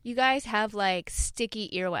ahead. You guys have like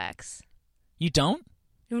sticky earwax. You don't?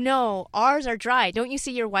 No, ours are dry. Don't you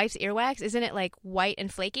see your wife's earwax? Isn't it like white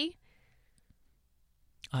and flaky?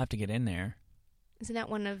 I'll have to get in there. Isn't that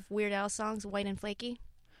one of Weird Al's songs, White and Flaky?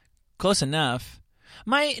 Close enough.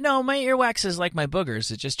 My earwax is like my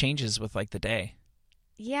boogers. It just changes with like the day.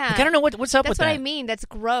 Yeah. Like, I don't know what's up with that. That's what I mean. That's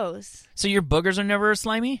gross. So your boogers are never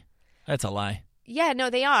slimy? That's a lie. Yeah, no,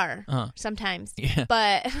 they are. Sometimes. Yeah.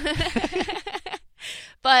 But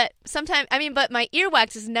but sometimes, but my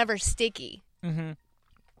earwax is never sticky. Mm-hmm.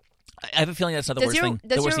 I have a feeling that's not the worst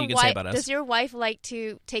thing you can say about us. Does your wife like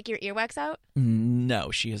to take your earwax out? No,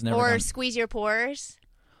 she has never. Or squeeze your pores?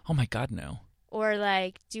 Oh my God, no. Or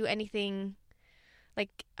like do anything like,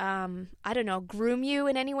 I don't know, groom you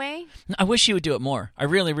in any way? I wish she would do it more. I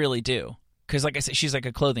really, really do. Because like I said, she's like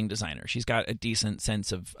a clothing designer. She's got a decent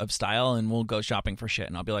sense of style, and we'll go shopping for shit.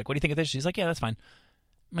 And I'll be like, what do you think of this? She's like, yeah, that's fine.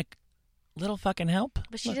 I'm like, little fucking help.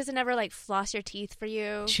 But she doesn't ever like floss your teeth for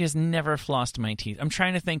you? She has never flossed my teeth. I'm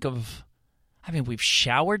trying to think of... we've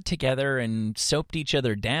showered together and soaped each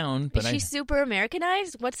other down. But is she super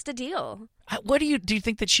Americanized? What's the deal? What do you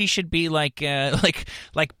think that she should be like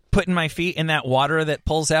putting my feet in that water that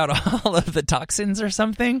pulls out all of the toxins or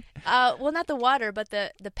something? Well, not the water, but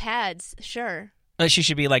the pads. Sure. She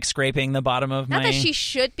should be like scraping the bottom of Not that she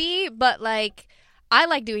should be, but like I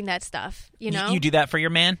like doing that stuff. You do that for your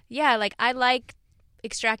man? Yeah, like I like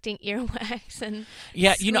extracting earwax and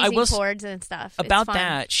I will cords and stuff. About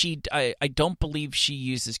that. I don't believe she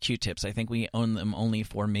uses Q-tips. I think we own them only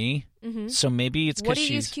for me. Mm-hmm. So maybe it's because what do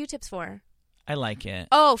you use Q-tips for? I like it.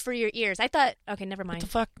 Oh, for your ears. I thought. Okay, never mind. What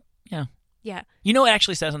the fuck? Yeah. Yeah. You know, it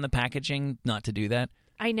actually says on the packaging not to do that.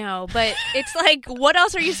 I know, but it's like, what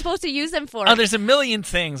else are you supposed to use them for? Oh, there's a million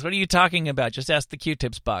things. What are you talking about? Just ask the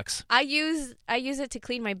Q-tips box. I use it to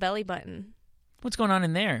clean my belly button. What's going on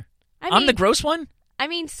in there? I'm the gross one?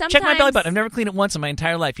 Sometimes... Check my belly button. I've never cleaned it once in my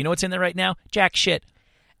entire life. You know what's in there right now? Jack shit.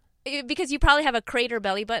 Because you probably have a crater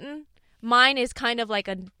belly button. Mine is kind of like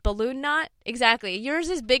a balloon knot. Exactly.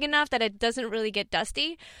 Yours is big enough that it doesn't really get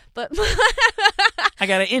dusty. But I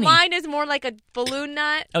got an innie. Mine is more like a balloon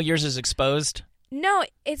knot. Oh, yours is exposed? No,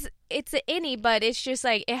 it's an innie, but it's just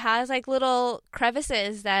like it has like little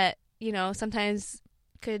crevices that, sometimes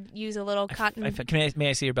could use a little cotton. May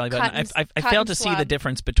I see your belly button? I failed to see the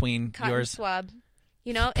difference between cotton yours. Swab.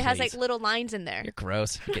 It has like little lines in there. You're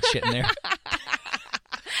gross. You get shit in there.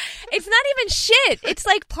 It's not even shit. It's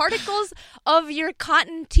like particles of your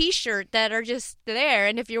cotton T-shirt that are just there.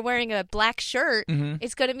 And if you're wearing a black shirt,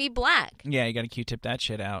 it's going to be black. Yeah, you got to Q-tip that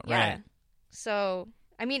shit out. Yeah. Right. So,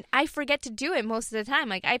 I forget to do it most of the time.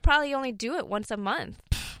 Like, I probably only do it once a month.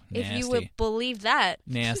 If you would believe that.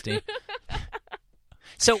 Nasty.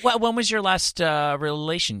 So, when was your last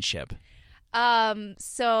relationship?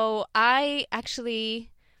 So I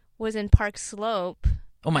actually was in Park Slope.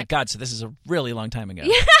 Oh my God! So this is a really long time ago.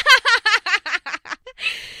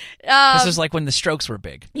 This is like when the Strokes were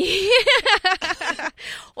big.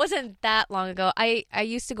 Wasn't that long ago. I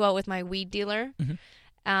used to go out with my weed dealer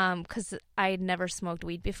because I had never smoked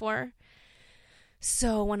weed before.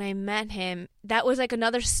 So when I met him, that was like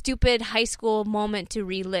another stupid high school moment to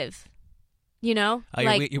relive. Your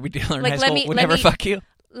weed dealer in high school would never fuck you?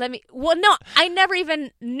 Well, no, I never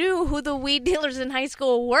even knew who the weed dealers in high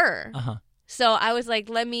school were. Uh-huh. So I was like,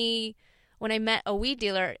 when I met a weed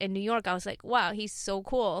dealer in New York, I was like, wow, he's so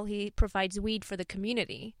cool. He provides weed for the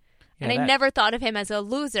community. Yeah, and I never thought of him as a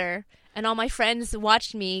loser. And all my friends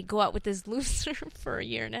watched me go out with this loser for a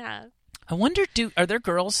year and a half. I wonder, are there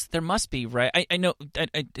girls? There must be, right? I know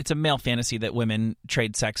it's a male fantasy that women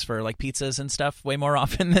trade sex for like pizzas and stuff way more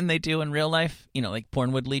often than they do in real life. You know, like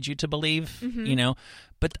porn would lead you to believe, you know.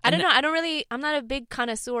 But I don't know. I'm not a big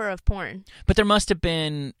connoisseur of porn. But there must have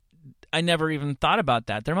been, I never even thought about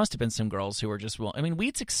that. There must have been some girls who were just,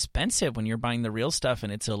 weed's expensive when you're buying the real stuff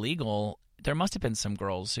and it's illegal. There must have been some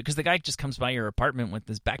girls, because the guy just comes by your apartment with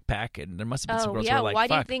his backpack, and there must have been some girls who were like, why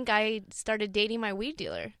do you fuck. think I started dating my weed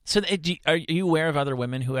dealer? So are you aware of other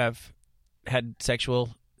women who have had sexual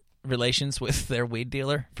relations with their weed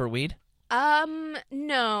dealer for weed?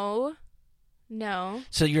 No.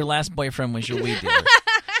 So your last boyfriend was your weed dealer?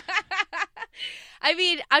 I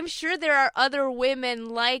mean, I'm sure there are other women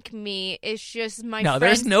like me. It's just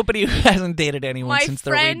there's nobody who hasn't dated anyone since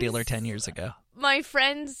their weed dealer 10 years ago. My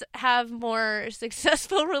friends have more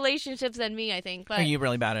successful relationships than me, I think. But are you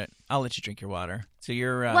really bad at it? I'll let you drink your water. So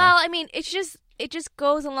you're... Well, I mean, it just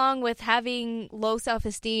goes along with having low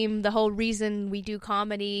self-esteem, the whole reason we do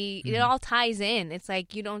comedy. It all ties in. It's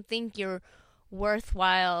like you don't think you're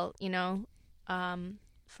worthwhile,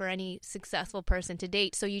 for any successful person to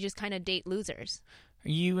date, so you just kind of date losers. Are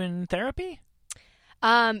you in therapy?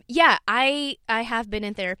 Yeah, I have been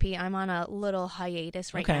in therapy. I'm on a little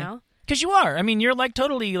hiatus right now. Because you are. I mean, you're like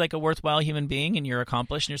totally like a worthwhile human being, and you're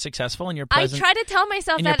accomplished, and you're successful, and you're pleasant. I try to tell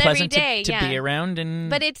myself that every day. to be around,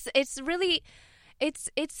 but it's really, it's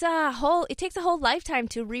a whole. It takes a whole lifetime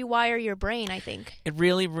to rewire your brain, I think. It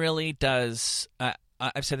really, really does.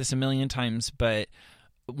 I've said this a million times, but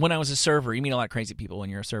when I was a server, you meet a lot of crazy people when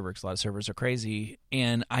you're a server, because a lot of servers are crazy.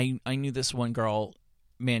 And I knew this one girl.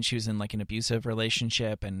 Man, she was in like an abusive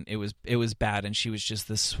relationship, and it was bad, and she was just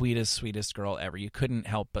the sweetest girl ever. You couldn't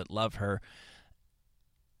help but love her.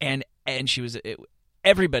 And she was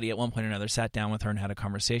everybody at one point or another sat down with her and had a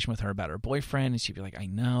conversation with her about her boyfriend, and she'd be like, "I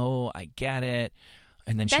know, I get it."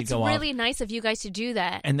 And then she'd go off. That's really nice of you guys to do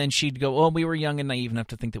that. And then she'd go, "Well, we were young and naive enough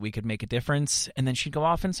to think that we could make a difference." And then she'd go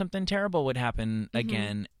off and something terrible would happen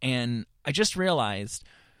again. And I just realized,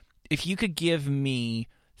 if you could give me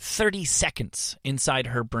 30 seconds inside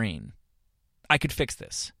her brain, I could fix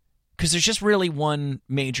this. Because there's just really one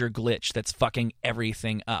major glitch that's fucking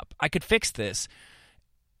everything up. I could fix this,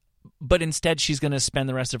 but instead she's going to spend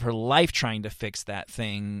the rest of her life trying to fix that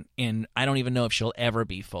thing, and I don't even know if she'll ever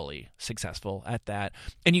be fully successful at that.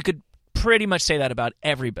 And you could pretty much say that about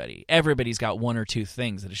everybody. Everybody's got one or two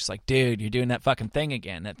things that it's just like, dude, you're doing that fucking thing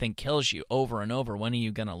again. That thing kills you over and over. When are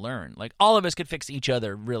you going to learn? Like, all of us could fix each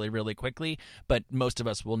other really, really quickly, but most of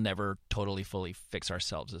us will never totally fully fix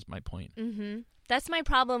ourselves, is my point. Mm-hmm. That's my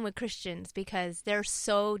problem with Christians, because they're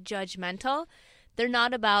so judgmental. They're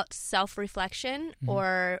not about self-reflection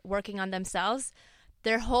or working on themselves.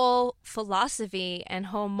 Their whole philosophy and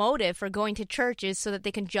whole motive for going to church is so that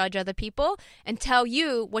they can judge other people and tell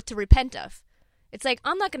you what to repent of. It's like,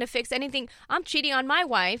 I'm not going to fix anything. I'm cheating on my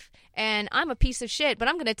wife, and I'm a piece of shit, but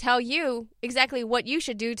I'm going to tell you exactly what you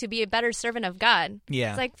should do to be a better servant of God. Yeah.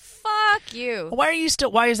 It's like, fuck you. Why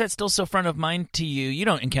is that still so front of mind to you? You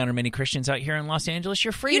don't encounter many Christians out here in Los Angeles.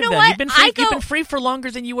 You're free of them. What? You've been free for longer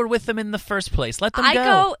than you were with them in the first place. Let them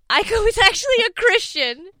go. Aiko is actually a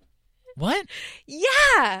Christian. What?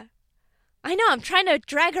 Yeah. I know. I'm trying to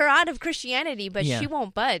drag her out of Christianity, but she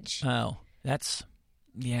won't budge. Oh, that's...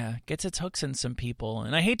 Yeah, gets its hooks in some people.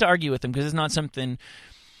 And I hate to argue with them, because it's not something...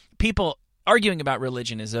 People arguing about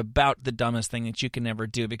religion is about the dumbest thing that you can ever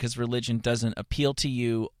do, because religion doesn't appeal to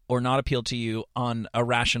you or not appeal to you on a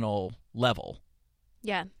rational level.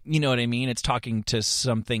 Yeah. You know what I mean? It's talking to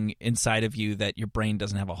something inside of you that your brain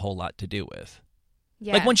doesn't have a whole lot to do with.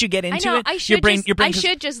 Yeah. Like, once you get into it, I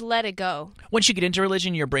should just let it go. Once you get into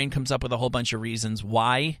religion, your brain comes up with a whole bunch of reasons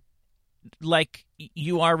why, like,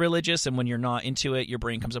 you are religious, and when you're not into it, your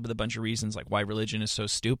brain comes up with a bunch of reasons like why religion is so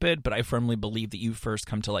stupid. But I firmly believe that you first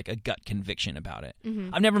come to like a gut conviction about it.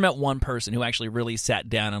 Mm-hmm. I've never met one person who actually really sat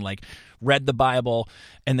down and like read the Bible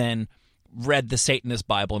and then read the Satanist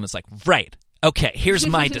Bible, and it's like, right, okay, here's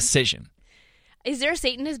my decision. Is there a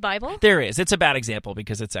Satanist Bible? There is. It's a bad example,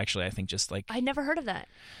 because it's actually, I think, just like... I never heard of that.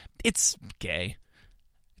 It's gay.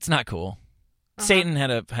 It's not cool. Satan had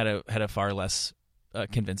a far less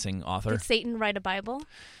convincing author. Did Satan write a Bible?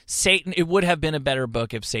 It would have been a better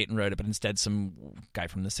book if Satan wrote it, but instead some guy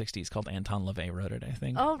from the 60s called Anton LaVey wrote it, I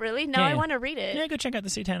think. Oh, really? Now I want to read it. Yeah, go check out the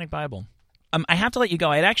Satanic Bible. I have to let you go.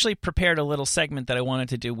 I had actually prepared a little segment that I wanted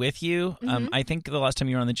to do with you. I think the last time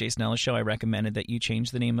you were on the Jason Ellis Show, I recommended that you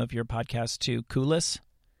change the name of your podcast to Coolus.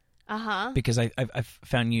 Because I've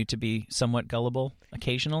found you to be somewhat gullible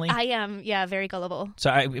occasionally. I am, very gullible. So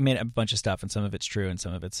I made a bunch of stuff, and some of it's true and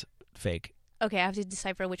some of it's fake. Okay, I have to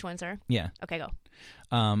decipher which ones are. Yeah. Okay, go.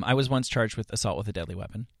 I was once charged with assault with a deadly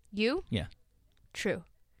weapon. You? Yeah. True.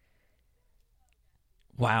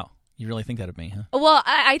 Wow. You really think that of me, huh? Well,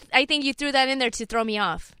 I think you threw that in there to throw me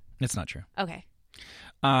off. It's not true. Okay.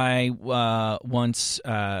 I once...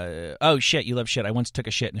 oh, shit, you love shit. I once took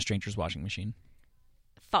a shit in a stranger's washing machine.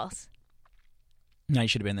 False. No, you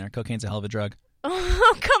should have been there. Cocaine's a hell of a drug.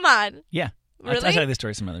 Oh, come on. Yeah. Really? I'll tell you this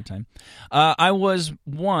story some other time. I was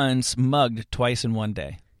once mugged twice in one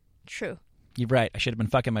day. True. You're right. I should have been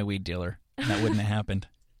fucking my weed dealer. That wouldn't have happened.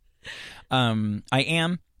 I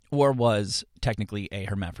am or was technically a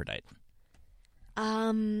hermaphrodite.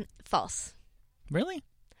 False. Really?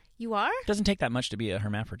 You are? It doesn't take that much to be a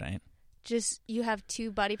hermaphrodite. Just you have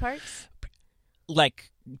two body parts?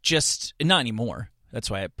 Like, just not anymore. That's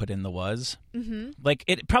why I put in the was. Mm-hmm. Like,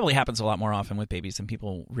 it probably happens a lot more often with babies than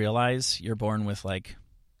people realize. You're born with, like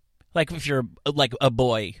if you're, like, a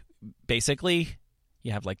boy, basically,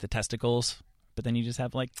 you have, like, the testicles, but then you just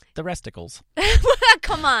have, like, the resticles.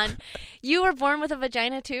 Come on. You were born with a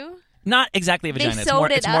vagina, too? Not exactly a vagina.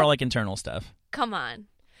 It's more like internal stuff. Come on.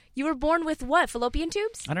 You were born with what? Fallopian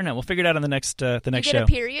tubes? I don't know. We'll figure it out on the next show. You get a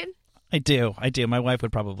period? I do. My wife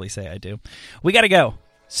would probably say I do. We got to go.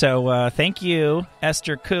 So thank you,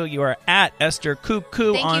 Esther Koo. You are at Esther Koo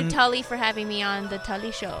Thank you, Tully, for having me on the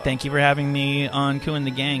Tully Show. Thank you for having me on Koo and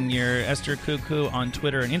the Gang. You're Esther Koo on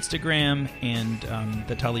Twitter and Instagram, and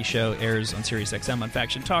the Tully Show airs on SiriusXM on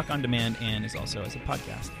Faction Talk on demand and is also as a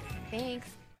podcast. Thanks.